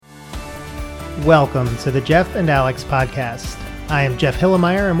Welcome to the Jeff and Alex podcast. I am Jeff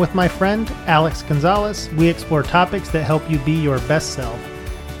Hillemeyer, and with my friend Alex Gonzalez, we explore topics that help you be your best self.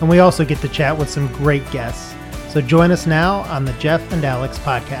 And we also get to chat with some great guests. So join us now on the Jeff and Alex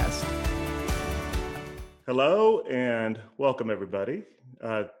podcast. Hello and welcome, everybody.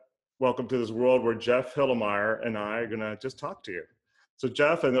 Welcome to this world where Jeff Hillemeyer and I are going to just talk to you. So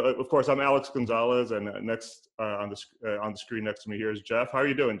Jeff, and of course, I'm Alex Gonzalez, and next on the screen next to me here is Jeff. How are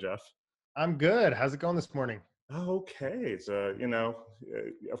you doing, Jeff? I'm good. How's it going this morning? Okay. So,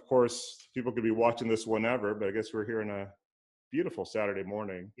 of course, people could be watching this whenever, but I guess we're here on a beautiful Saturday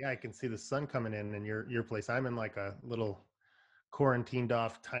morning. Yeah, I can see the sun coming in your place. I'm in like a little quarantined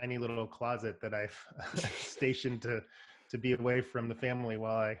off tiny little closet that I've stationed to be away from the family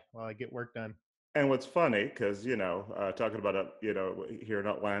while I get work done. And what's funny, because talking about here in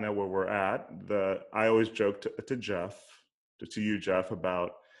Atlanta where we're at, I always joke to Jeff, to you, Jeff,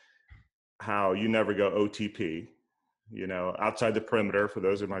 about how you never go OTP, outside the perimeter, for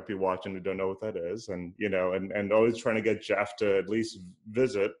those who might be watching who don't know what that is, and and always trying to get Jeff to at least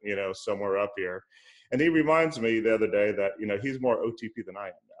visit, somewhere up here. And he reminds me the other day that he's more OTP than I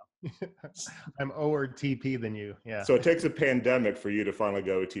am now. I'm O or TP than you. Yeah. So it takes a pandemic for you to finally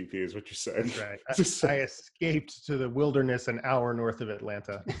go OTP, is what you're saying. That's right. I escaped to the wilderness an hour north of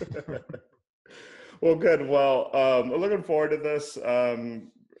Atlanta. Well, good. Well, looking forward to this.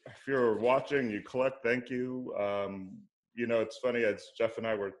 If you're watching, you click, thank you. It's funny, as Jeff and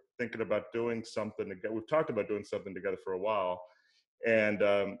I were thinking about doing something together. We've talked about doing something together for a while. And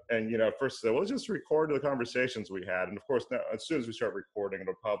first said, well, let's just record the conversations we had. And of course, now, as soon as we start recording,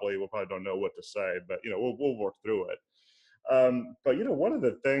 we'll probably don't know what to say, but we'll work through it. But one of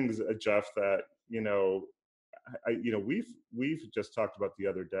the things, Jeff, that we've just talked about the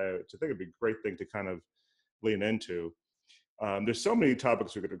other day, which I think would be a great thing to kind of lean into. There's so many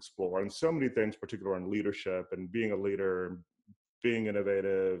topics we could explore, and so many things, particularly on leadership and being a leader, being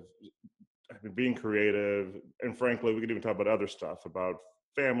innovative, being creative, and frankly, we could even talk about other stuff, about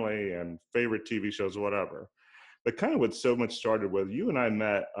family and favorite TV shows, whatever. But kind of what so much started with, you and I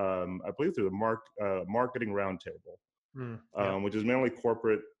met, I believe, through the marketing roundtable, which is mainly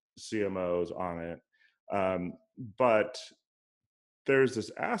corporate CMOs on it. But there's this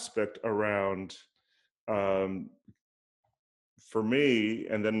aspect around, for me,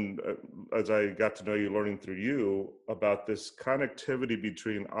 and then as I got to know you, learning through you, about this connectivity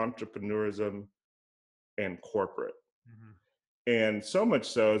between entrepreneurism and corporate. Mm-hmm. And so much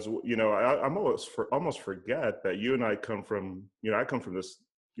so, as I'm almost forget that you and I come from, I come from this,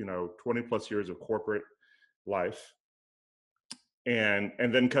 20 plus years of corporate life. And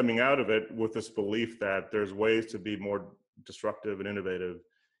then coming out of it with this belief that there's ways to be more disruptive and innovative,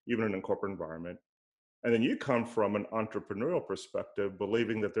 even in a corporate environment. And then you come from an entrepreneurial perspective,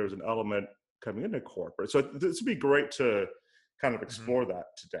 believing that there's an element coming into corporate. So this would be great to kind of explore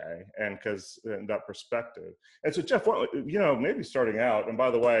that today, and because in that perspective. And so, Jeff, maybe starting out, and by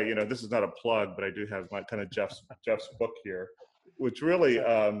the way, this is not a plug, but I do have my kind of Jeff's book here, which really,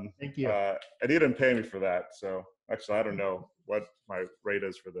 thank you. And he didn't pay me for that. So actually, I don't know what my rate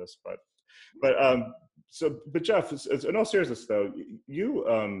is for this, but Jeff, in all seriousness though,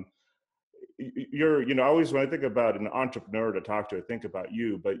 you're, always when I think about an entrepreneur to talk to, I think about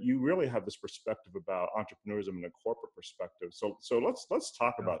you, but you really have this perspective about entrepreneurism in a corporate perspective. So let's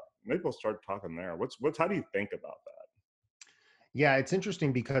talk about, maybe we'll start talking there. How do you think about that? Yeah, it's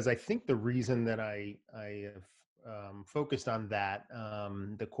interesting because I think the reason that I have focused on that,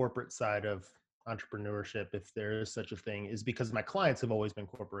 the corporate side of entrepreneurship, if there is such a thing, is because my clients have always been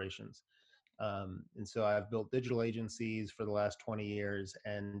corporations. And so I've built digital agencies for the last 20 years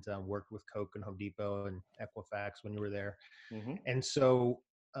and worked with Coke and Home Depot and Equifax when you were there. Mm-hmm. And so,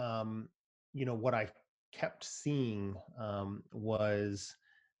 what I kept seeing was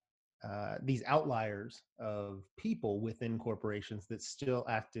these outliers of people within corporations that still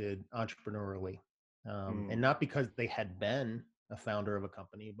acted entrepreneurially. And not because they had been a founder of a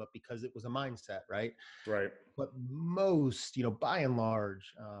company, but because it was a mindset, right? Right. But most, by and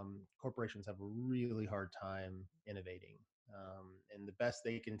large, corporations have a really hard time innovating. And the best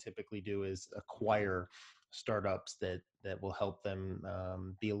they can typically do is acquire startups that will help them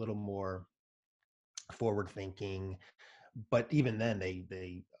be a little more forward thinking. But even then,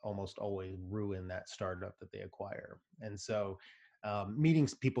 they almost always ruin that startup that they acquire. And so meeting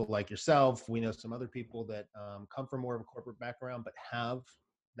people like yourself, we know some other people that come from more of a corporate background, but have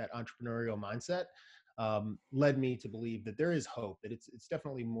that entrepreneurial mindset, led me to believe that there is hope, that it's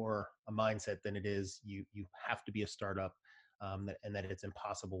definitely more a mindset than it is you have to be a startup, and that it's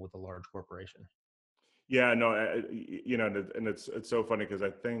impossible with a large corporation. Yeah, no, you know, and it's so funny because I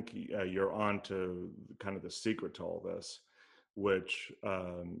think you're on to kind of the secret to all this, which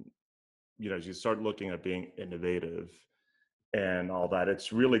you know, as you start looking at being innovative and all that,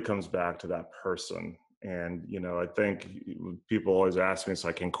 it's really comes back to that person. And you know, I think people always ask me, it's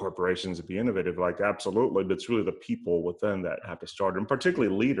like, can corporations be innovative? Like, absolutely, but it's really the people within that have to start, and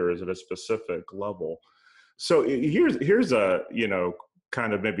particularly leaders at a specific level. So here's a, you know,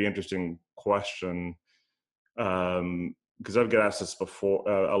 kind of maybe interesting question, because I've got asked this before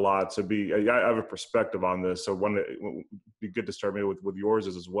a lot. So I have a perspective on this. So one, it would be good to start maybe with yours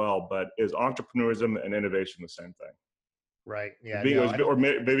as well. But is entrepreneurism and innovation the same thing? Right. Yeah. Being, No, I don't. or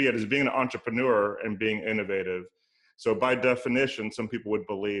maybe it is being an entrepreneur and being innovative. So by definition, some people would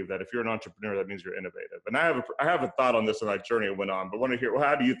believe that if you're an entrepreneur, that means you're innovative. And I have a thought on this, and that journey went on. But want to hear, well,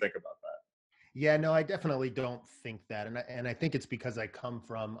 how do you think about that? Yeah, no, I definitely don't think that, and I think it's because I come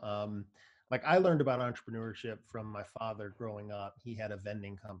from, like, I learned about entrepreneurship from my father growing up. He had a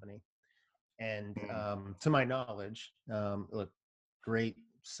vending company, and Mm, to my knowledge, look, great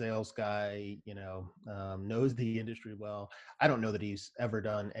sales guy, knows the industry well. I don't know that he's ever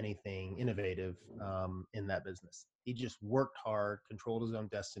done anything innovative in that business. He just worked hard, controlled his own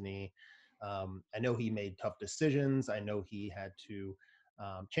destiny. I know he made tough decisions. I know he had to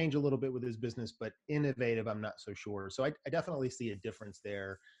change a little bit with his business, but innovative, I'm not so sure. So I definitely see a difference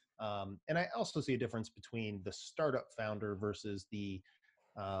there. And I also see a difference between the startup founder versus the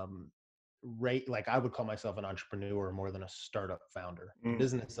um, rate. Like, I would call myself an entrepreneur more than a startup founder. The mm,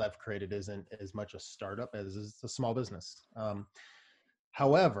 business I've created isn't as much a startup as it's a small business.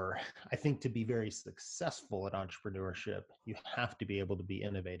 However, I think to be very successful at entrepreneurship, you have to be able to be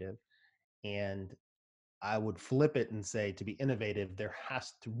innovative. And I would flip it and say, to be innovative, there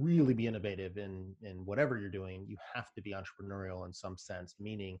has to really be innovative in whatever you're doing. You have to be entrepreneurial in some sense,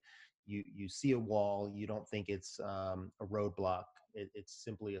 meaning you see a wall, you don't think it's a roadblock. It's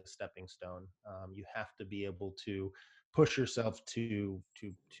simply a stepping stone. You have to be able to push yourself to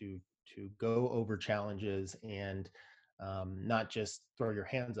go over challenges and not just throw your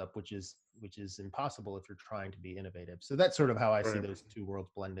hands up, which is impossible if you're trying to be innovative. So that's sort of how I see right. those two worlds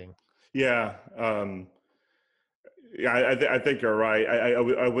blending. Yeah. Yeah, I think you're right.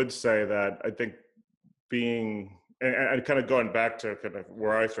 I would say that I think being, and kind of going back to kind of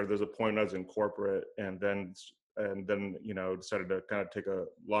where I started, there's a point I was in corporate, and then you know, decided to kind of take a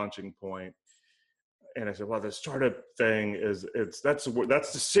launching point, and I said, well, the startup thing is, that's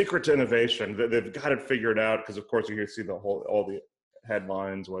the secret to innovation. They've got it figured out, because of course you see the whole, all the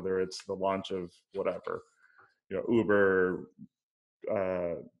headlines, whether it's the launch of whatever, you know, Uber,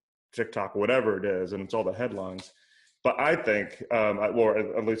 uh, TikTok, whatever it is, and it's all the headlines. But I think, or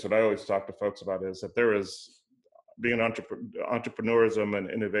at least what I always talk to folks about, is that there is, being entrepreneurism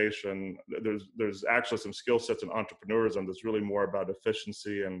and innovation, there's actually some skill sets in entrepreneurism that's really more about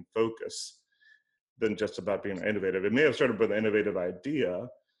efficiency and focus than just about being innovative. It may have started with an innovative idea,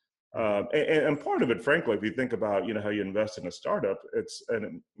 Mhm. and part of it, frankly, if you think about, you know, how you invest in a startup, it's, and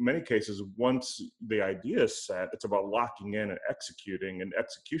in many cases, once the idea is set, it's about locking in and executing and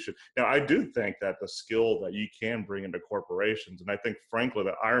execution. Now, I do think that the skill that you can bring into corporations, and I think, frankly,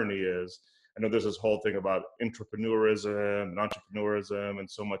 the irony is, I know there's this whole thing about entrepreneurism and entrepreneurism, and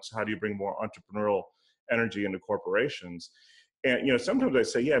so much. How do you bring more entrepreneurial energy into corporations? And you know, sometimes I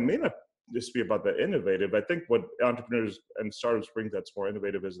say, yeah, it may not just be about the innovative. I think what entrepreneurs and startups bring that's more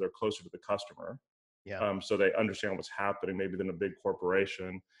innovative is they're closer to the customer. Yeah. So they understand what's happening, maybe than a big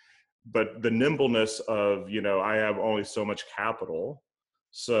corporation. But the nimbleness of, you know, I have only so much capital,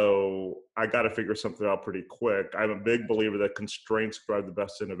 so I got to figure something out pretty quick. I'm a big believer that constraints drive the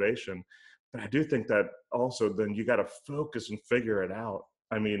best innovation. But I do think that also then you got to focus and figure it out.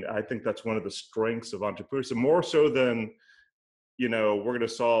 I mean, I think that's one of the strengths of entrepreneurship, more so than, you know, we're going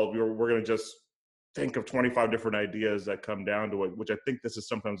to just think of 25 different ideas that come down to it, which I think this is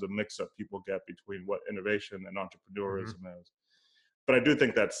sometimes a mix up people get between what innovation and Mhm. entrepreneurism is. But I do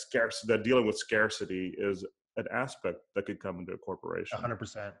think that that dealing with scarcity is an aspect that could come into a corporation.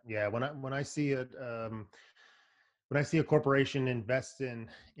 100%. Yeah. When I see a corporation invest in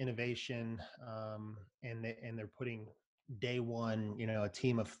innovation, and they're putting day one, a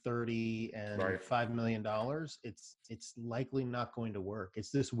team of 30 and Right. $5 million, it's likely not going to work.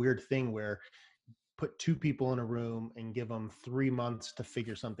 It's this weird thing where put two people in a room and give them 3 months to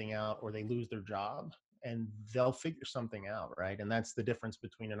figure something out, or they lose their job, and they'll figure something out, right? And that's the difference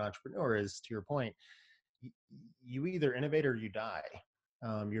between an entrepreneur. Is, to your point, you either innovate or you die.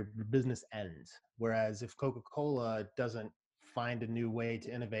 Your business ends. Whereas if Coca-Cola doesn't find a new way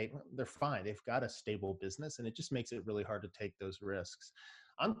to innovate, they're fine. They've got a stable business, and it just makes it really hard to take those risks.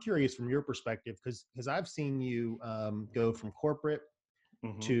 I'm curious from your perspective, because I've seen you go from corporate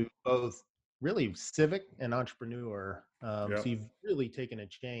Hmm. to both really civic and entrepreneur. Yeah. So you've really taken a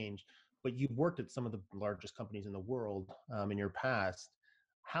change, but you've worked at some of the largest companies in the world in your past.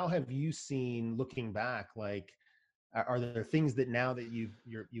 How have you seen, looking back, like, are there things that now that you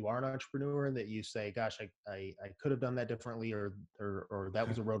are an entrepreneur that you say, gosh, I could have done that differently, or that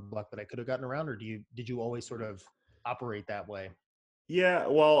was a roadblock that I could have gotten around, or did you always sort of operate that way? Yeah,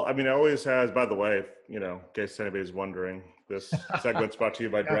 well, I mean, it always has. By the way, in case anybody's wondering, this segment's brought to you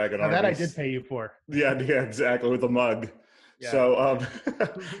by Dragon Now that I did Armies. pay you for. Yeah, yeah, exactly, with a mug. Yeah. So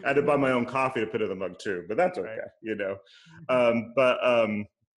I had to buy my own coffee to put in the mug too, but that's Right. okay. But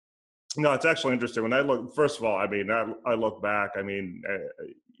no, it's actually interesting. When I look, first of all, I mean, I look back, I mean,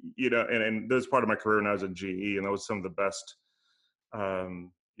 and this is part of my career when I was in GE, and that was some of the best.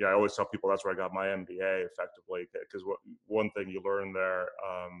 Yeah, I always tell people that's where I got my MBA effectively, because one thing you learn there,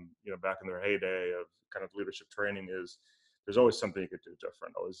 back in their heyday of kind of leadership training is there's always something you could do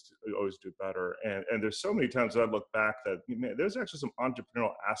different, always do better. And there's so many times that I look back that, man, there's actually some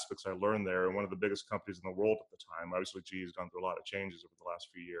entrepreneurial aspects I learned there in one of the biggest companies in the world at the time. Obviously, GE has gone through a lot of changes over the last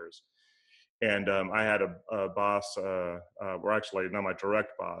few years. And I had a boss, or actually not my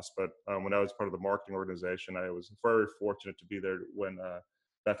direct boss, but when I was part of the marketing organization, I was very fortunate to be there when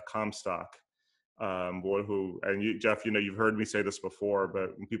Beth Comstock, who, and you, Jeff, you've heard me say this before,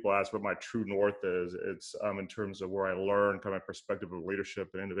 but when people ask what my true north is, it's in terms of where I learned kind of my perspective of leadership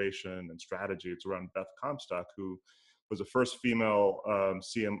and innovation and strategy. It's around Beth Comstock, who was the first female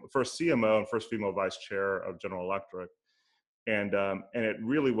first CMO and first female vice chair of General Electric. And it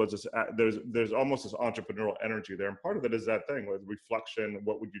really was this, there's almost this entrepreneurial energy there, and part of it is that thing with reflection.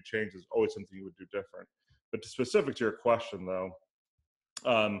 What would you change is always something you would do different. But specific to your question, though,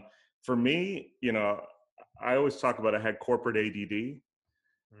 for me, I always talk about I had corporate ADD,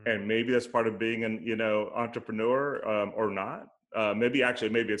 and maybe that's part of being an entrepreneur, or not. Maybe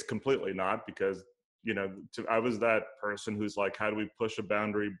it's completely not, because I was that person who's like, how do we push a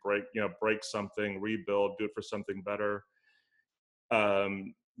boundary, break something, rebuild, do it for something better.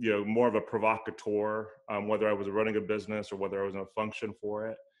 More of a provocateur, whether I was running a business or whether I was in a function for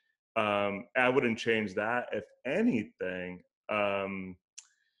it. I wouldn't change that. If anything,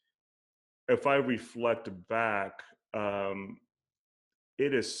 if I reflect back,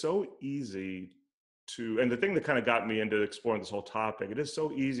 it is so easy and the thing that kind of got me into exploring this whole topic, it is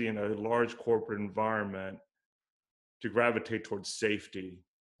so easy in a large corporate environment to gravitate towards safety.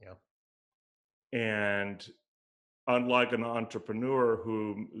 Yeah. And unlike an entrepreneur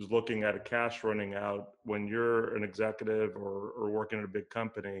who is looking at a cash running out, when you're an executive or working in a big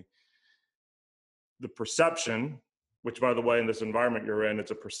company, the perception, which by the way, in this environment you're in,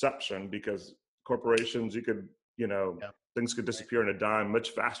 it's a perception, because corporations, Yeah. things could Right. disappear in a dime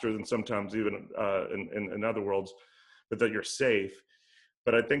much faster than sometimes even in other worlds, but that you're safe.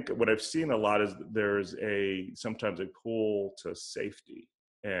 But I think what I've seen a lot is there's sometimes a pull to safety,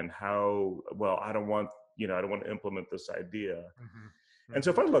 and how, well, I don't want to implement this idea. Mm-hmm. And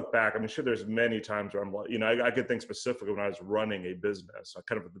so Mm-hmm. if I look back, I mean, sure, there's many times where I'm like, I could think specifically when I was running a business, I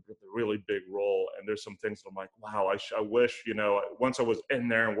kind of a really big role. And there's some things that I'm like, wow, I wish, once I was in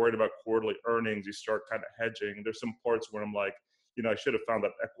there and worried about quarterly earnings, you start kind of hedging. There's some parts where I'm like, I should have found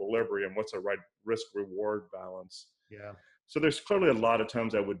that equilibrium. What's the right risk reward balance? Yeah. So there's clearly a lot of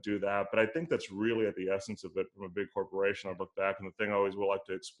times I would do that, but I think that's really at the essence of it from a big corporation. I look back, and the thing I always would like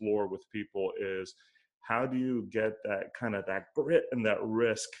to explore with people is, how do you get that kind of that grit and that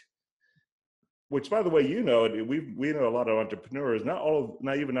risk? Which, by the way, we know a lot of entrepreneurs. Not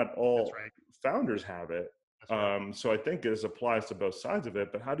That's all right. founders have it. That's right. So I think this applies to both sides of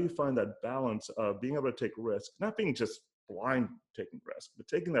it. But how do you find that balance of being able to take risk, not being just blind taking risk, but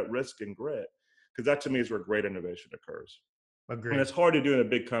taking that risk and grit? Because that to me is where great innovation occurs. And Agreed. it's hard to do in a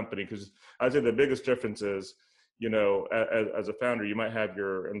big company, because I'd say the biggest difference is, as a founder, you might have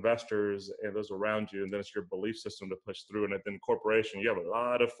your investors and those around you, and then it's your belief system to push through. And then corporation, you have a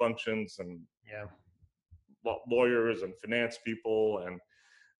lot of functions and Yeah. lawyers and finance people and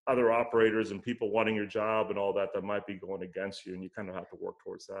other operators and people wanting your job and all that might be going against you, and you kind of have to work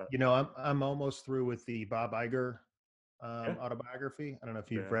towards that. I'm almost through with the Bob Iger Yeah, autobiography. I don't know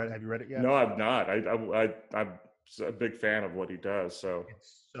if you've yeah. read. Have you read it yet? No, I've not. I'm a big fan of what he does. So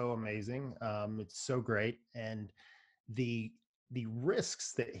It's so amazing. It's so great, and the the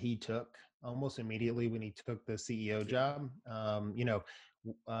risks that he took almost immediately when he took the CEO yeah, job.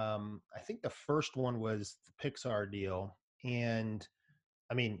 I think the first one was the Pixar deal, and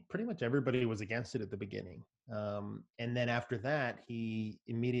I mean, pretty much everybody was against it at the beginning. And then after that, he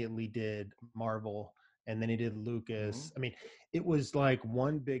immediately did Marvel, and then he did Mm-hmm. Lucas. I mean, it was like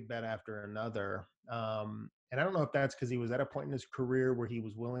one big bet after another. And I don't know if that's because he was at a point in his career where he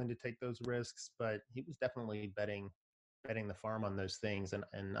was willing to take those risks, but he was definitely betting the farm on those things,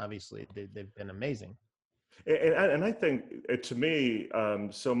 and obviously they've been amazing. And I think to me,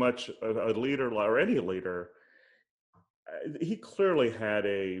 so much a leader or any leader, he clearly had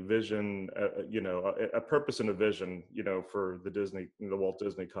a vision, a purpose and a vision, for the Walt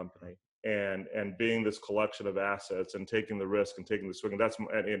Disney Company, and being this collection of assets and taking the risk and taking the swing.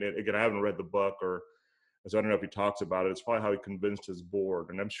 And again, I haven't read the book, so I don't know if he talks about it. It's probably how he convinced his board,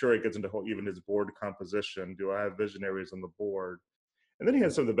 and I'm sure he gets into even his board composition. Do I have visionaries on the board? And then he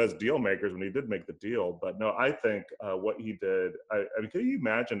had some of the best deal makers when he did make the deal. But no, I think what he did. I mean, can you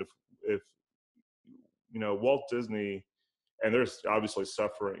imagine if Walt Disney, and there's obviously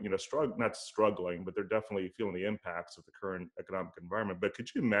suffering, not struggling, but they're definitely feeling the impacts of the current economic environment. But could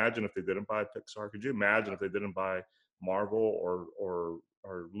you imagine if they didn't buy Pixar? Could you imagine if they didn't buy Marvel or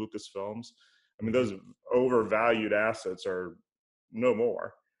Lucasfilms? I mean, Mm-hmm. those overvalued assets are no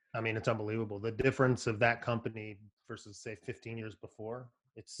more. I mean, it's unbelievable. The difference of that company versus say 15 years before.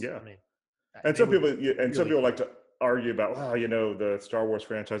 Yeah. I mean, And they some would people, and some really, people like to argue about, the Star Wars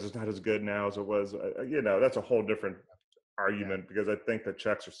franchise is not as good now as it was. That's a whole different yeah. argument because I think the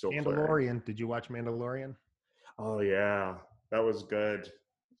checks are still clearing. Mandalorian. Did you watch Mandalorian? Oh yeah, that was good.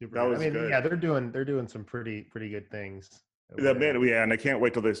 Super That good. I was mean, good. yeah, they're doing some pretty good things over The there. man, yeah, and I can't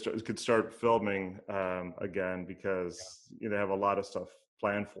wait till they could start filming again because they have a lot of stuff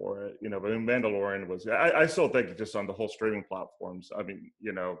planned for it. But in Mandalorian was, I still think just on the whole streaming platforms. I mean,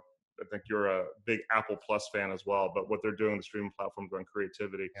 I think you're a big Apple Plus fan as well, but what they're doing, the streaming platforms on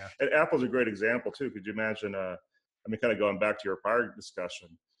creativity, Yeah. and Apple's a great example too. Could you imagine? I mean, kind of going back to your prior discussion,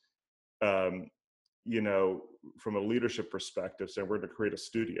 um, from a leadership perspective, saying we're going to create a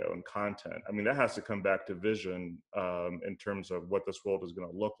studio and content. I mean, that has to come back to vision in terms of what this world is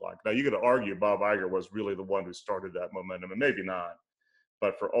going to look like. Now, you got to argue Bob Iger was really the one who started that momentum, and maybe not.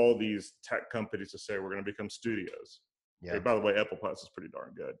 But for all these tech companies to say we're going to become studios. Yeah. By the way, Apple Plus is pretty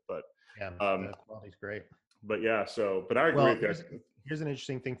darn good, but Yeah, the quality's great. but yeah. So, but I agree Well, with you. here's an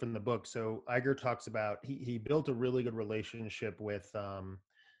interesting thing from the book. So Iger talks about he built a really good relationship with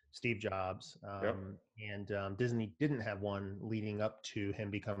Steve Jobs, Yep. and Disney didn't have one leading up to him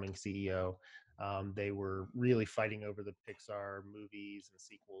becoming CEO. They were really fighting over the Pixar movies and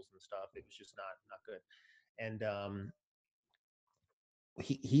sequels and stuff. It was just not good. And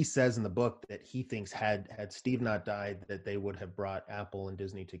he says in the book that he thinks had Steve not died, that they would have brought Apple and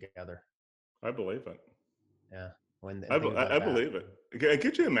Disney together. I believe it. Yeah, when I, think about I that. believe it.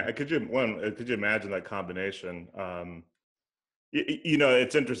 Could you imagine that combination?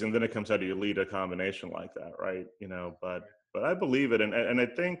 It's interesting. Then it comes out of you lead a combination like that, right? But I believe it, and I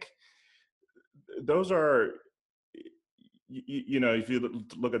think those are, if you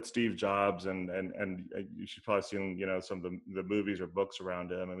look at Steve Jobs and you should probably seen some of the movies or books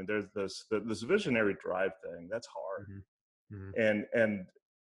around him. I mean, there's this visionary drive thing that's hard, Mm-hmm. Mm-hmm. and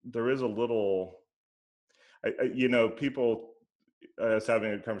there is a little, people. I was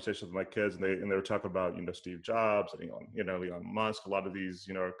having a conversation with my kids, and they were talking about Steve Jobs and Elon Musk, a lot of these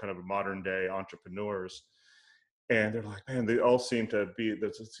kind of modern day entrepreneurs, and they're like, man, they all seem to be.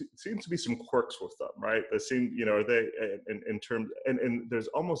 There seems to be some quirks with them, right? They seem, are they in terms, and there's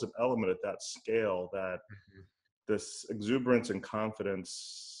almost an element at that scale that Mm-hmm. this exuberance and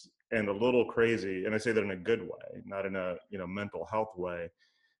confidence and a little crazy, and I say that in a good way, not in a mental health way,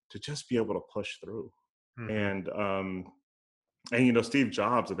 to just be able to push through, Mm-hmm. and Steve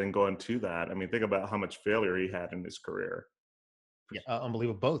Jobs, I think, going to that. I mean, think about how much failure he had in his career. Yeah,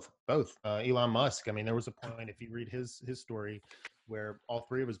 unbelievable. Both. Elon Musk. I mean, there was a point, if you read his story, where all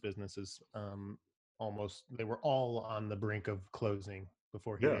three of his businesses almost they were all on the brink of closing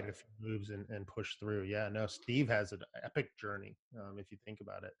before he Yeah. made a few moves and pushed through. Yeah, no, Steve has an epic journey, if you think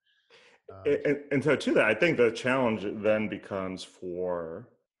about it. And so to that, I think the challenge then becomes for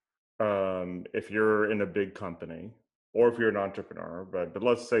if you're in a big company or if you're an entrepreneur, but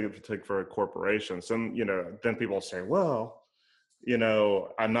let's say if you take for a corporation, then people say, well,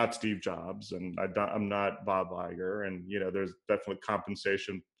 I'm not Steve Jobs and I'm not Bob Iger. And, there's definitely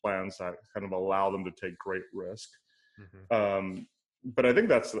compensation plans that kind of allow them to take great risk. Mm-hmm. But I think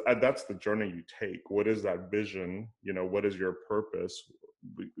that's the journey you take. What is that vision? What is your purpose?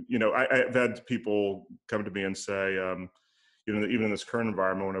 I've had people come to me and say, even in this current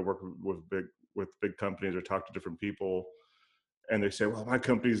environment, when I work with big companies or talk to different people, and they say, well, my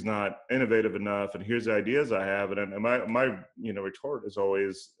company's not innovative enough, and here's the ideas I have. And my retort is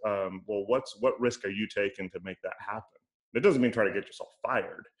always, well, what risk are you taking to make that happen? It doesn't mean try to get yourself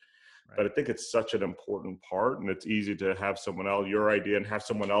fired, But I think it's such an important part, and it's easy to have someone else, your idea, and have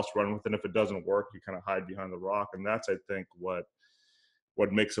someone else run with it. And if it doesn't work, you kind of hide behind the rock. And that's, I think, what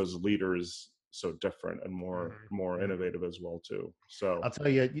makes those leaders so different and more innovative as well too. So I'll tell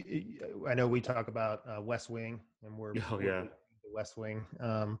you, I know we talk about West Wing, and we're yeah. the West Wing.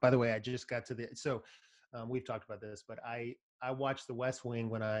 By the way, I just got to we've talked about this, but I watch the West Wing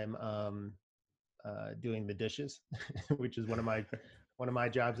when I'm doing the dishes, which is one of my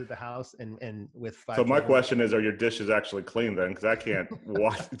jobs at the house, and with 5 So my children. question is, are your dishes actually clean then? Because I can't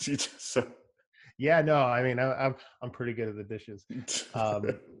watch. So. Yeah, no, I mean, I'm pretty good at the dishes.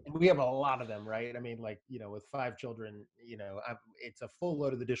 We have a lot of them, right? I mean, like, with 5 children, it's a full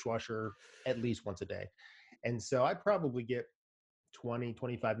load of the dishwasher at least once a day. And so I probably get 20,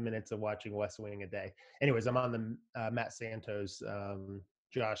 25 minutes of watching West Wing a day. Anyways, I'm on the Matt Santos.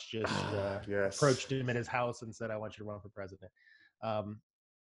 Josh just yes. approached him at his house and said, I want you to run for president.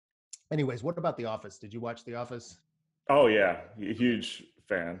 Anyways, what about The Office? Did you watch The Office? Oh yeah, huge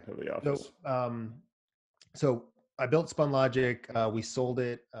fan of The Office. So I built SpunLogic. We sold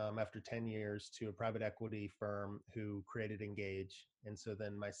it after 10 years to a private equity firm who created Engage. And so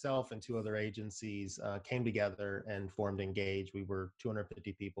then myself and 2 other agencies came together and formed Engage. We were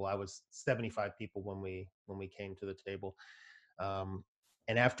 250 people. I was 75 people when we came to the table.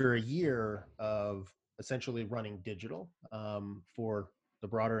 And after a year of essentially running digital for the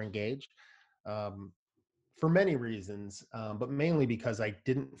broader Engage, for many reasons, but mainly because I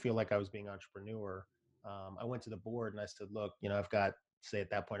didn't feel like I was being entrepreneur. I went to the board and I said, look, I've got, say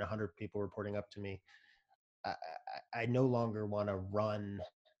at that point, 100 people reporting up to me. I no longer want to run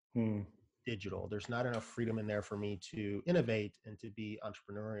digital. There's not enough freedom in there for me to innovate and to be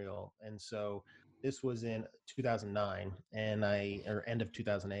entrepreneurial. And so this was in 2009 or end of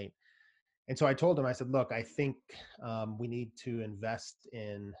 2008. And so I told him, I said, look, I think we need to invest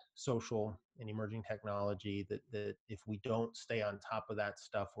in social and emerging technology that if we don't stay on top of that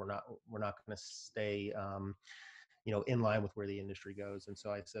stuff, we're not going to stay, in line with where the industry goes. And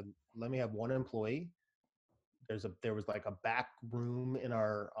so I said, let me have 1 employee. There was like a back room in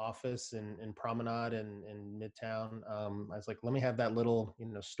our office in Promenade in Midtown. I was like, let me have that little,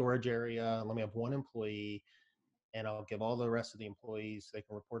 storage area. Let me have 1 employee. And I'll give all the rest of the employees, they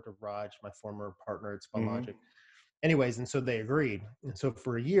can report to Raj, my former partner at SpunLogic. Anyways, and so they agreed. And so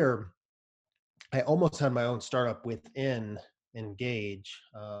for a year, I almost had my own startup within Engage.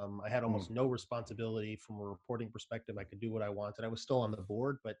 I had almost no responsibility from a reporting perspective. I could do what I wanted. I was still on the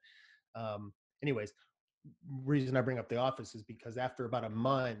board, but anyways, reason I bring up The Office is because after about a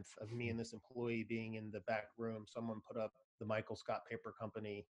month of me and this employee being in the back room, someone put up the Michael Scott Paper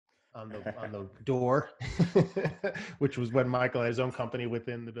Company on the door, which was when Michael had his own company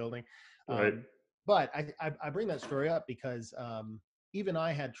within the building. Right. But I bring that story up because even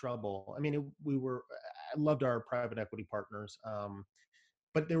I had trouble. I mean, I loved our private equity partners,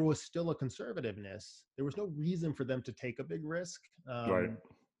 but there was still a conservativeness. There was no reason for them to take a big risk. Right.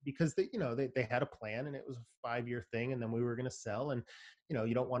 Because they had a plan and it was a 5-year thing, and then we were going to sell, and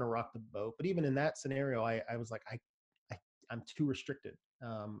you don't want to rock the boat. But even in that scenario, I was like, I'm too restricted.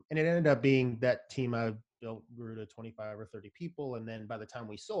 And it ended up being that team I built grew to 25 or 30 people. And then by the time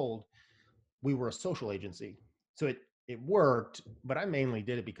we sold, we were a social agency. So it worked, but I mainly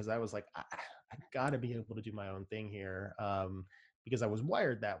did it because I was like, I got to be able to do my own thing here. Because I was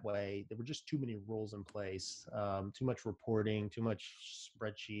wired that way. There were just too many rules in place, too much reporting, too much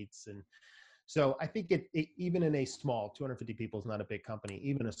spreadsheets. And so I think it even in a small 250 people is not a big company.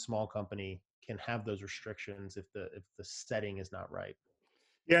 Even a small company can have those restrictions if the setting is not right.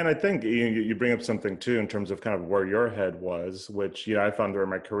 Yeah, and I think you bring up something too in terms of kind of where your head was, which I found during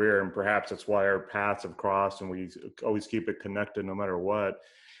my career, and perhaps that's why our paths have crossed, and we always keep it connected no matter what.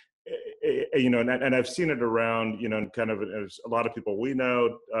 And I've seen it around, kind of as a lot of people we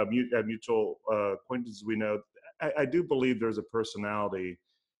know, mutual acquaintances we know. I do believe there's a personality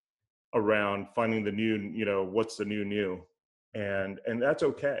around finding the new, what's the new, and that's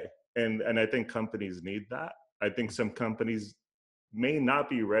okay. And I think companies need that. I think some companies may not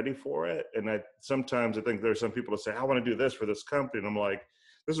be ready for it. And sometimes I think there's some people that say, I want to do this for this company. And I'm like,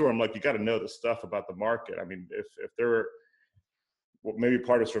 this is where I'm like, you got to know the stuff about the market. I mean, if they're, well, maybe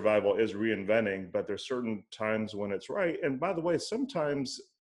part of survival is reinventing, but there's certain times when it's right. And by the way, sometimes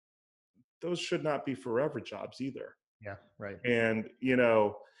those should not be forever jobs either. Yeah, right. And,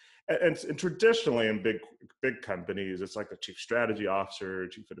 and traditionally in big companies, it's like the chief strategy officer,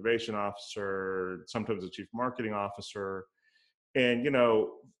 chief innovation officer, sometimes the chief marketing officer. And,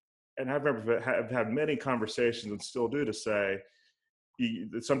 and I've had many conversations and still do to say,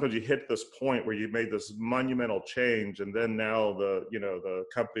 sometimes you hit this point where you made this monumental change, and then now the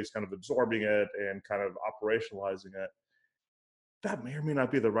company's kind of absorbing it and kind of operationalizing it. That may or may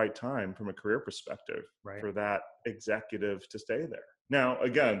not be the right time from a career perspective Right. for that executive to stay there. Now,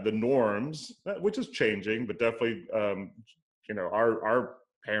 again, the norms, which is changing, but definitely, our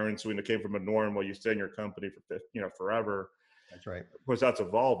parents, when it came from a norm where you stay in your company for forever. That's right. Of course, that's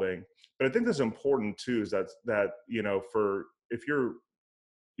evolving. But I think that's important too. Is that for if you're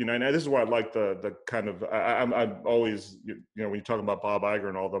and this is why I like the kind of I'm always when you talk about Bob Iger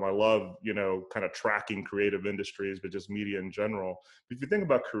and all of them, I love kind of tracking creative industries, but just media in general. But if you think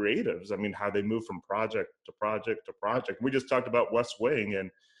about creatives, I mean, how they move from project to project to project. We just talked about West Wing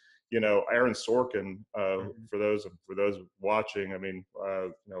and Aaron Sorkin. For those watching, I mean,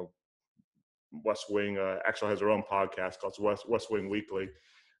 West Wing actually has their own podcast called West Wing Weekly.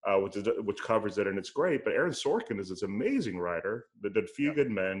 Which covers it, and it's great. But Aaron Sorkin is this amazing writer that did Few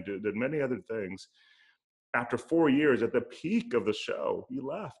Good Men, did many other things. After 4 years, at the peak of the show, he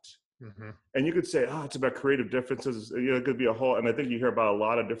left. Mm-hmm. And you could say, "Oh, it's about creative differences." It could be a whole. And I think you hear about a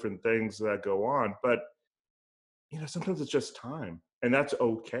lot of different things that go on. But sometimes it's just time, and that's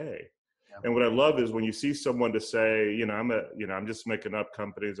okay. Yeah. And what I love is when you see someone to say, I'm just making up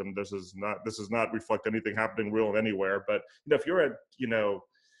companies, and this is not reflect anything happening real anywhere. But if you're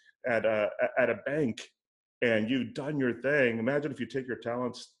at a bank and you've done your thing, imagine if you take your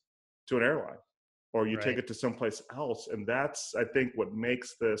talents to an airline or you take it to someplace else. And that's, I think, what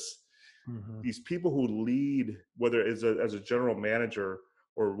makes this, these people who lead, whether it's as a general manager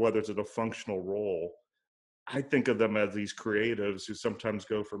or whether it's in a functional role, I think of them as these creatives who sometimes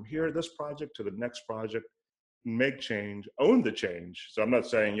go from here, this project, to the next project, make change, own the change. So I'm not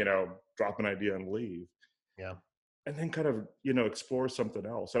saying, drop an idea and leave. Yeah. And then kind of, explore something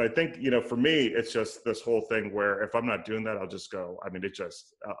else. And I think, for me, it's just this whole thing where if I'm not doing that, I'll just go. I mean,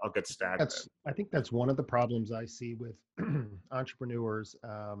 I'll get stagnant. I think that's one of the problems I see with entrepreneurs.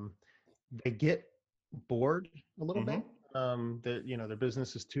 They get bored a little bit. Their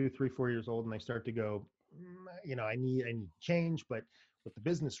business is 2, 3, 4 years old, and they start to go, I need change. But what the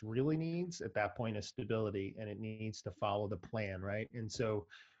business really needs at that point is stability, and it needs to follow the plan, right? And so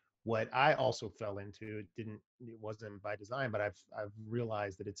what I also fell into, it wasn't by design, but I've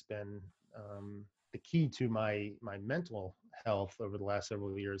realized that it's been the key to my mental health over the last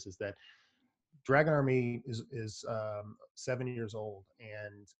several years, is that Dragon Army is 7 years old,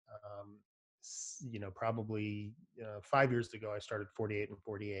 and probably 5 years ago I started 48 and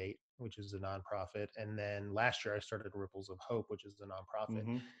 48, which is a nonprofit, and then last year I started Ripples of Hope, which is a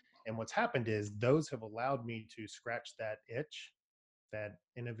nonprofit. And what's happened is those have allowed me to scratch that itch, that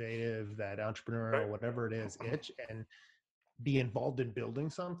innovative, that entrepreneurial, whatever it is, itch, and be involved in building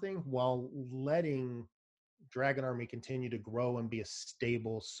something while letting Dragon Army continue to grow and be a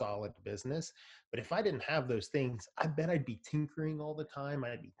stable, solid business. But if I didn't have those things, I bet I'd be tinkering all the time.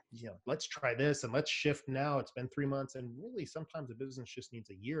 I'd be, let's try this and let's shift now. It's been 3 months. And really, sometimes a business just needs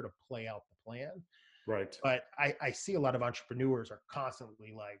a year to play out the plan. Right. But I see a lot of entrepreneurs are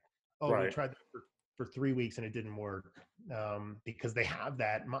constantly like, oh, we tried that for 3 weeks and it didn't work, because they have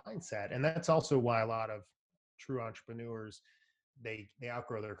that mindset. And that's also why a lot of true entrepreneurs, they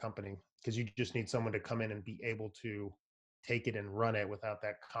outgrow their company, because you just need someone to come in and be able to take it and run it without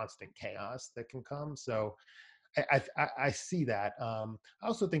that constant chaos that can come. So I see that. I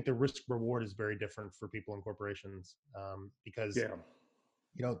also think the risk reward is very different for people in corporations, because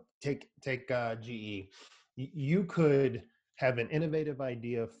take GE. You could have an innovative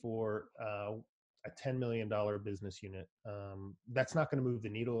idea for a $10 million business unit. That's not going to move the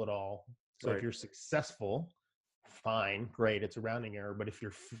needle at all. So if you're successful, fine, great, it's a rounding error. But if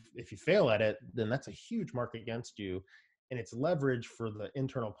you fail at it, then that's a huge mark against you, and it's leverage for the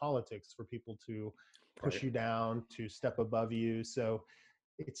internal politics for people to push you down, to step above you. So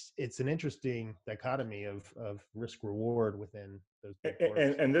it's an interesting dichotomy of risk reward within those big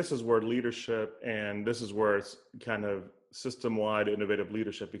and this is where leadership, and this is where it's kind of system-wide innovative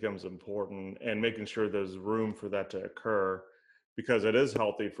leadership becomes important, and making sure there's room for that to occur, because it is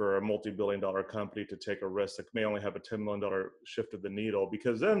healthy for a multi-billion-dollar company to take a risk that may only have a $10 million shift of the needle,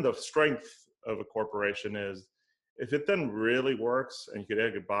 because then the strength of a corporation is, if it then really works and you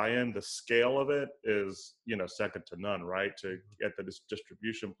could get buy-in, the scale of it is, second to none, right? To get the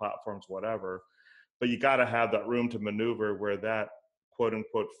distribution platforms, whatever. But you got to have that room to maneuver where that quote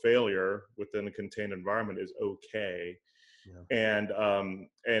unquote failure within a contained environment is okay. Yeah.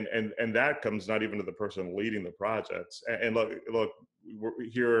 And that comes not even to the person leading the projects. And look, we're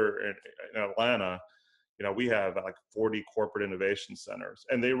here in Atlanta, we have like 40 corporate innovation centers,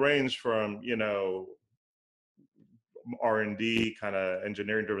 and they range from, R&D kind of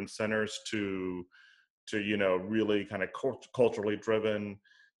engineering driven centers to really kind of culturally driven,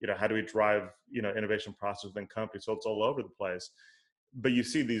 how do we drive, innovation process within companies. So it's all over the place. But you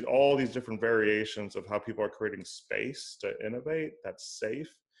see all these different variations of how people are creating space to innovate that's safe.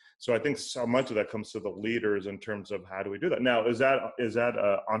 So I think so much of that comes to the leaders in terms of how do we do that. Now, is that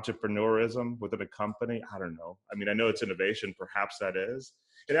entrepreneurism within a company? I don't know. I mean, I know it's innovation. Perhaps that is.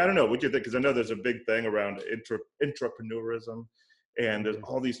 And I don't know. What do you think? Because I know there's a big thing around intrapreneurism, and there's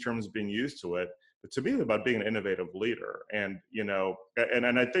all these terms being used to it. But to me, it's about being an innovative leader. And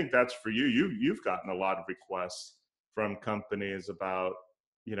and I think that's for you. You've gotten a lot of requests from companies about,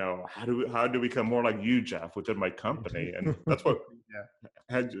 how do we become more like you, Jeff, within my company? And that's what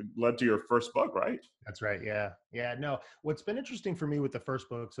had led to your first book, right? That's right. Yeah. Yeah. No, what's been interesting for me with the first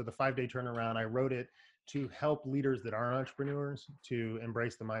book, so the 5-day turnaround, I wrote it to help leaders that aren't entrepreneurs to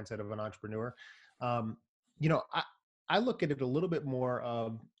embrace the mindset of an entrepreneur. Um, I look at it a little bit more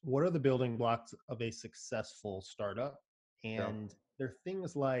of what are the building blocks of a successful startup. And there are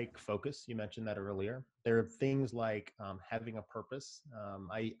things like focus. You mentioned that earlier. There are things like having a purpose.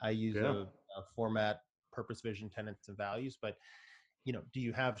 I use a format: purpose, vision, tenets, and values. But do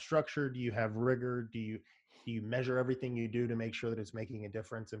you have structure? Do you have rigor? Do you measure everything you do to make sure that it's making a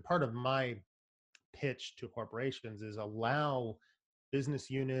difference? And part of my pitch to corporations is allow business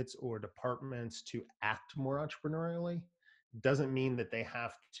units or departments to act more entrepreneurially. Doesn't mean that they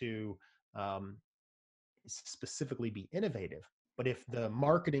have to um, specifically be innovative. But if the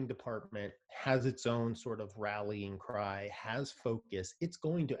marketing department has its own sort of rallying cry, has focus, it's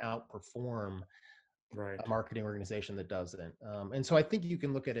going to outperform a marketing organization that doesn't. And so I think you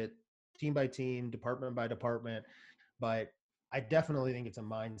can look at it team by team, department by department, but I definitely think it's a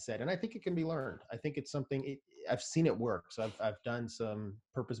mindset, and I think it can be learned. I think it's something I've seen it work. So I've done some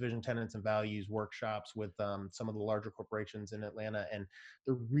purpose, vision, tenets, and values workshops with some of the larger corporations in Atlanta, and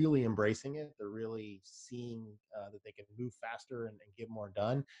they're really embracing it. They're really seeing that they can move faster and get more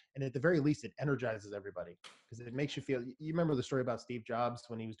done. And at the very least, it energizes everybody because it makes you feel. You remember the story about Steve Jobs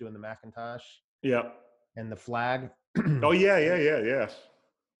when he was doing the Macintosh? Yeah. And the flag. Oh yeah.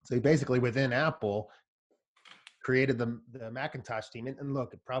 So he basically within Apple created the Macintosh team, and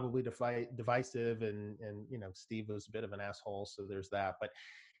look, probably divisive, and Steve was a bit of an asshole, so there's that. But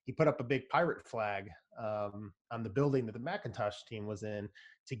he put up a big pirate flag on the building that the Macintosh team was in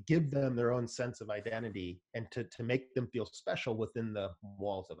to give them their own sense of identity and to make them feel special within the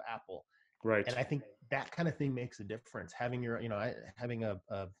walls of Apple. Right. And I think that kind of thing makes a difference. Having having a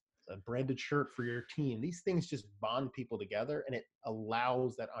branded shirt for your team, these things just bond people together, and it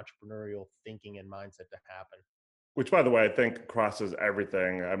allows that entrepreneurial thinking and mindset to happen. Which, by the way, I think crosses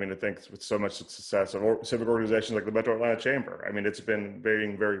everything. I mean, I think with so much success of civic organizations like the Metro Atlanta Chamber, I mean, it's been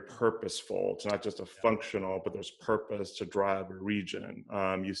being very purposeful. It's not just a functional, but there's purpose to drive a region.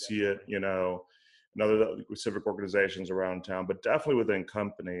 You see it, in other civic organizations around town, but definitely within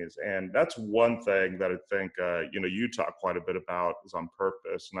companies. And that's one thing that I think, you talk quite a bit about is on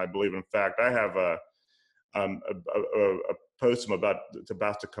purpose. And I believe, in fact, I have a post I'm about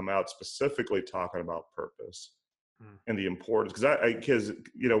to come out specifically talking about purpose and the importance, because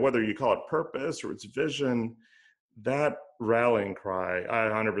whether you call it purpose or it's vision, that rallying cry, I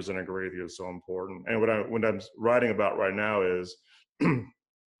 100% agree with you, is so important. And what I'm writing about right now is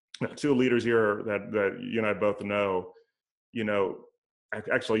two leaders here that you and I both know.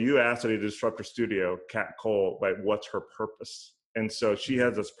 Actually, you asked at a Disruptor Studio, Kat Cole, like, what's her purpose? And so she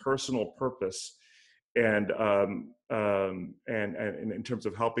has this personal purpose, and in terms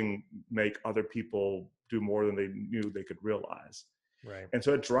of helping make other people do more than they knew they could realize. Right. And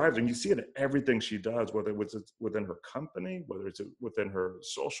so it drives, and you see it in everything she does, whether it's within her company, whether it's within her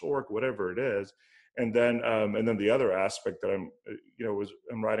social work, whatever it is. And then the other aspect that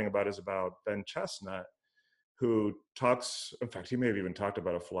I'm writing about is about Ben Chestnut, who talks. In fact, he may have even talked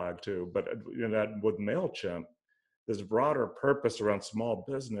about a flag too. But that with MailChimp, this broader purpose around small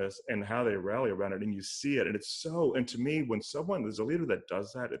business and how they rally around it, and you see it, and it's so. And to me, when there's a leader that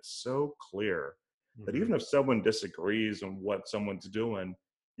does that, it's so clear that even if someone disagrees on what someone's doing,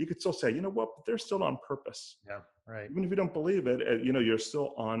 you could still say, you know what, but they're still on purpose. Yeah, right. Even if you don't believe it, you're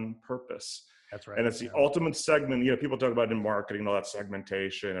still on purpose. That's right. And it's the ultimate segment. People talk about in marketing, all that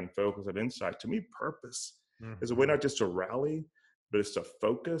segmentation and focus and insight. To me, purpose is a way not just to rally, but it's to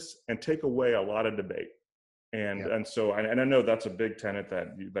focus and take away a lot of debate. And so I know that's a big tenet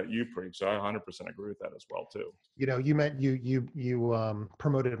that you preach. So I 100% agree with that as well too. You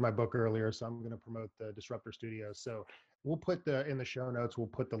promoted my book earlier, so I'm going to promote the Disruptor Studio. So we'll put in the show notes, we'll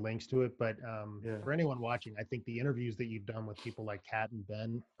put the links to it. But for anyone watching, I think the interviews that you've done with people like Kat and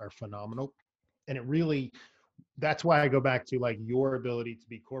Ben are phenomenal. And it really, that's why I go back to like your ability to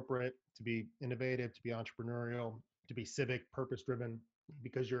be corporate, to be innovative, to be entrepreneurial, to be civic, purpose driven,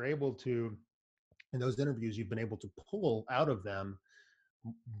 because you're able to, in those interviews, you've been able to pull out of them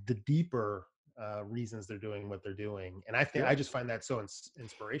the deeper reasons they're doing what they're doing. And I think Yeah. I just find that so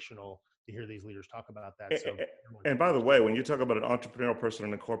inspirational to hear these leaders talk about that. A- So a- everyone And can by the understand. way, when you talk about an entrepreneurial person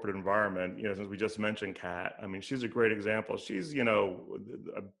in a corporate environment, since we just mentioned Kat, I mean, she's a great example. She's,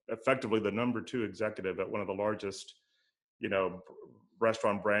 effectively the number two executive at one of the largest, you know,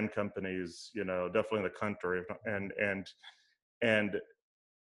 restaurant brand companies, definitely in the country. And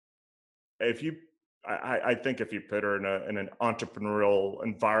if you, I think if you put her in an entrepreneurial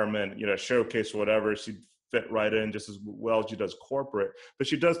environment, showcase whatever, she'd fit right in just as well as she does corporate. But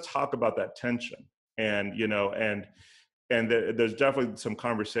she does talk about that tension, and there's definitely some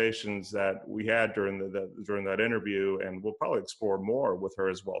conversations that we had during that interview, and we'll probably explore more with her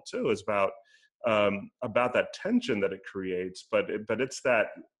as well too, is about that tension that it creates. But it's that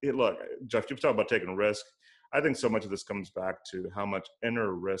look, Jeff, you've talked about taking risk. I think so much of this comes back to how much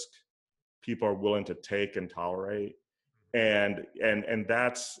inner risk people are willing to take and tolerate, and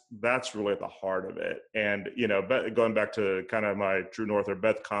that's really at the heart of it. And going back to kind of my true north, or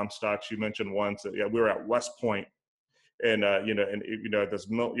Beth Comstock, she mentioned once that, yeah, we were at West Point, and this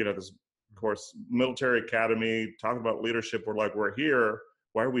of course military academy, talking about leadership. We're like, we're here,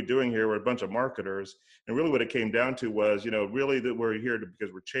 what are we doing here? We're a bunch of marketers. And really what it came down to was, really that we're here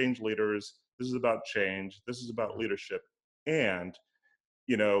because we're change leaders. This is about change, this is about leadership. And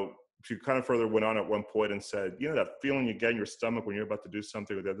she kind of further went on at one point and said, that feeling you get in your stomach when you're about to do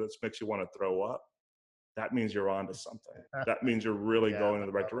something that makes you want to throw up, that means you're onto something. That means you're really Yeah, going in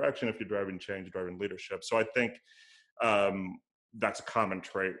the right direction if you're driving change, driving leadership. So I think um, that's a common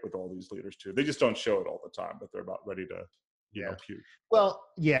trait with all these leaders too. They just don't show it all the time, but they're about ready to, yeah. puke. Well,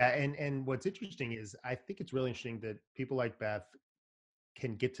 yeah, and what's interesting is I think it's really interesting that people like Beth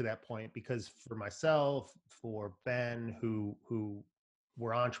can get to that point, because for myself, for Ben, who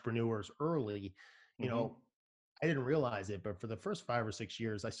were entrepreneurs early, you Mm-hmm. know, I didn't realize it, but for the first 5 or 6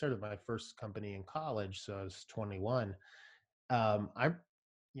 years, I started my first company in college, so I was 21. I,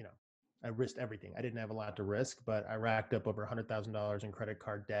 you know, I risked everything. I didn't have a lot to risk, but I racked up over $100,000 in credit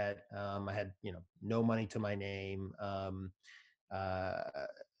card debt. I had, no money to my name. Uh,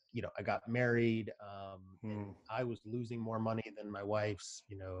 I got married, and Mm. I was losing more money than my wife's,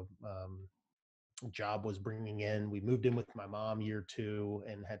 job was bringing in. We moved in with my mom year two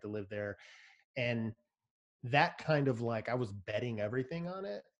and had to live there. And that kind of like, I was betting everything on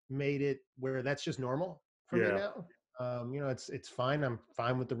it, made it where that's just normal for me Yeah. now. It's fine. I'm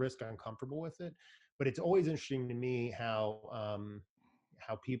fine with the risk. I'm comfortable with it. But it's always interesting to me how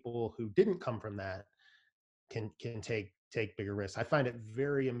people who didn't come from that can take bigger risks. I find it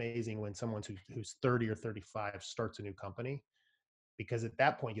very amazing when someone who's 30 or 35 starts a new company, because at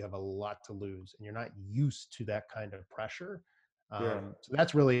that point you have a lot to lose and you're not used to that kind of pressure. Yeah. So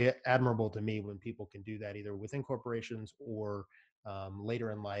that's really admirable to me when people can do that either within corporations or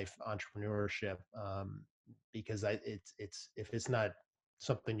later in life entrepreneurship, because it's if it's not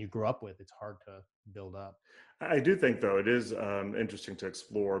something you grew up with, it's hard to build up. I do think, though, it is interesting to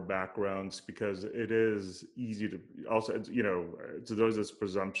explore backgrounds, because it is easy to also, so there's this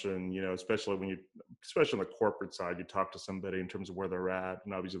presumption, especially especially on the corporate side, you talk to somebody in terms of where they're at,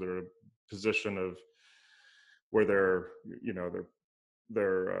 and obviously they're in a position of where their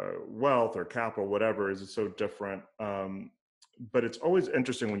wealth or capital, whatever, is so different. But it's always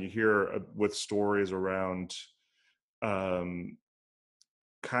interesting when you hear with stories around um,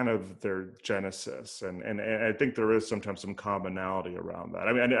 kind of their genesis, and I think there is sometimes some commonality around that.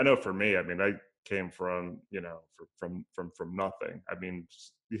 I mean, I know for me, I mean, I came from from nothing. I mean,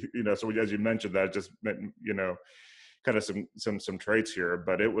 so as you mentioned, that just meant, kind of some traits here,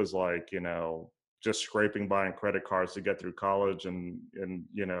 but it was like, just scraping by on credit cards to get through college, and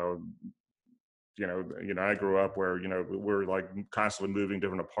I grew up where, we're like constantly moving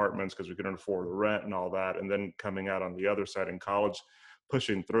different apartments because we couldn't afford the rent and all that. And then coming out on the other side in college,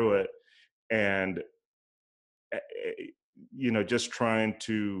 pushing through it, and, eh, eh, just trying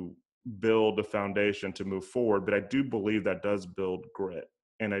to build a foundation to move forward. But I do believe that does build grit.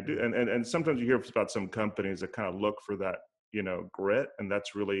 And I do. And sometimes you hear about some companies that kind of look for that, grit. And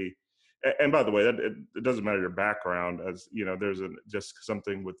that's really, and by the way, it doesn't matter your background, as there's just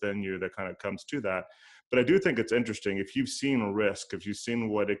something within you that kind of comes to that. But I do think it's interesting, if you've seen risk, if you've seen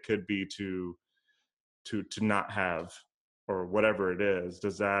what it could be to not have, or whatever it is,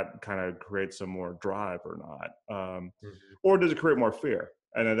 does that kind of create some more drive or not? Mhm. Or does it create more fear?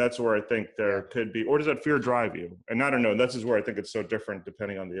 And then that's where I think there Yeah. could be, or does that fear drive you? And I don't know. This is where I think it's so different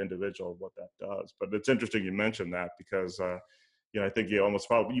depending on the individual, what that does. But it's interesting you mentioned that because, I think you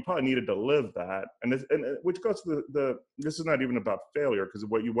probably needed to live that. And which goes to this is not even about failure, because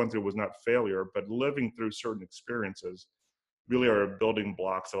what you went through was not failure, but living through certain experiences really are building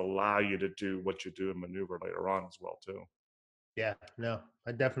blocks that allow you to do what you do and maneuver later on as well, too. Yeah. No,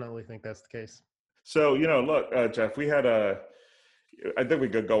 I definitely think that's the case. So, look, Jeff, I think we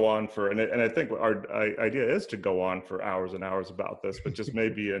could go on and I think our idea is to go on for hours and hours about this, but just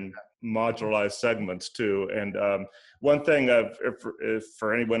maybe in modularized segments too. And one thing, if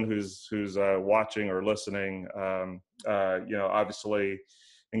for anyone who's watching or listening, obviously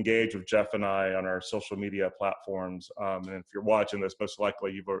engage with Jeff and I on our social media platforms. And if you're watching this, most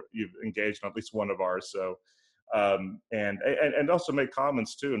likely you've engaged on at least one of ours. So and also make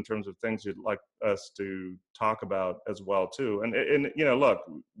comments too in terms of things you'd like us to talk about as well too. And look,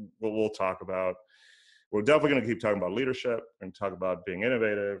 we'll talk about. We're definitely going to keep talking about leadership. We're going to talk about being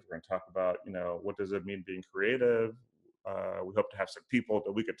innovative. We're going to talk about what does it mean being creative. We hope to have some people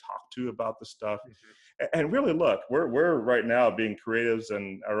that we could talk to about this stuff. And really, look, we're right now being creatives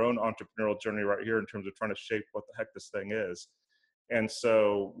in our own entrepreneurial journey right here in terms of trying to shape what the heck this thing is. And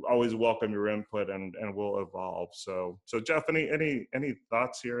so always welcome your input and we'll evolve. So Jeff, any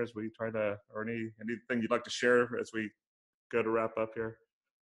thoughts here as we try to, or anything you'd like to share as we go to wrap up here?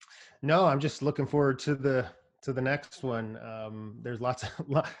 No, I'm just looking forward to the next one. There's lots of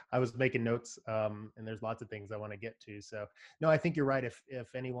I was making notes, and there's lots of things I want to get to. So no, I think you're right. If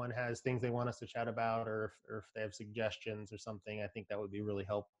anyone has things they want us to chat about, or if they have suggestions or something, I think that would be really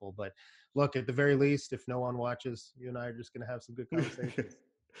helpful. But look, at the very least, if no one watches, you and I are just going to have some good conversations.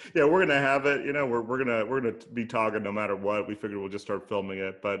 Yeah, we're gonna have it. We're gonna be talking no matter what. We figured we'll just start filming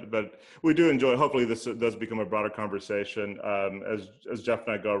it, but we do enjoy. Hopefully, this does become a broader conversation as Jeff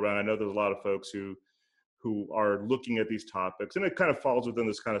and I go around. I know there's a lot of folks who are looking at these topics, and it kind of falls within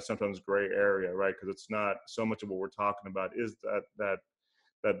this kind of sometimes gray area, right? Because it's not so much of what we're talking about is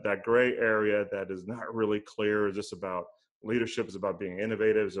that gray area that is not really clear. Is this about leadership? Is about being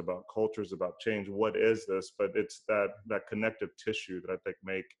innovative? Is about culture? Is about change? What is this? But it's that connective tissue that I think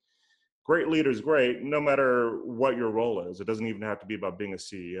make great leaders great, no matter what your role is. It doesn't even have to be about being a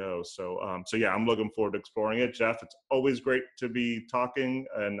CEO. So yeah, I'm looking forward to exploring it. Jeff, it's always great to be talking,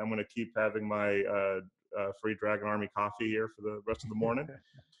 and I'm going to keep having my free Dragon Army coffee here for the rest of the morning.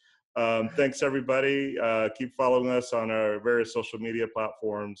 Thanks, everybody. Keep following us on our various social media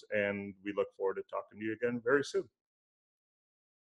platforms, and we look forward to talking to you again very soon.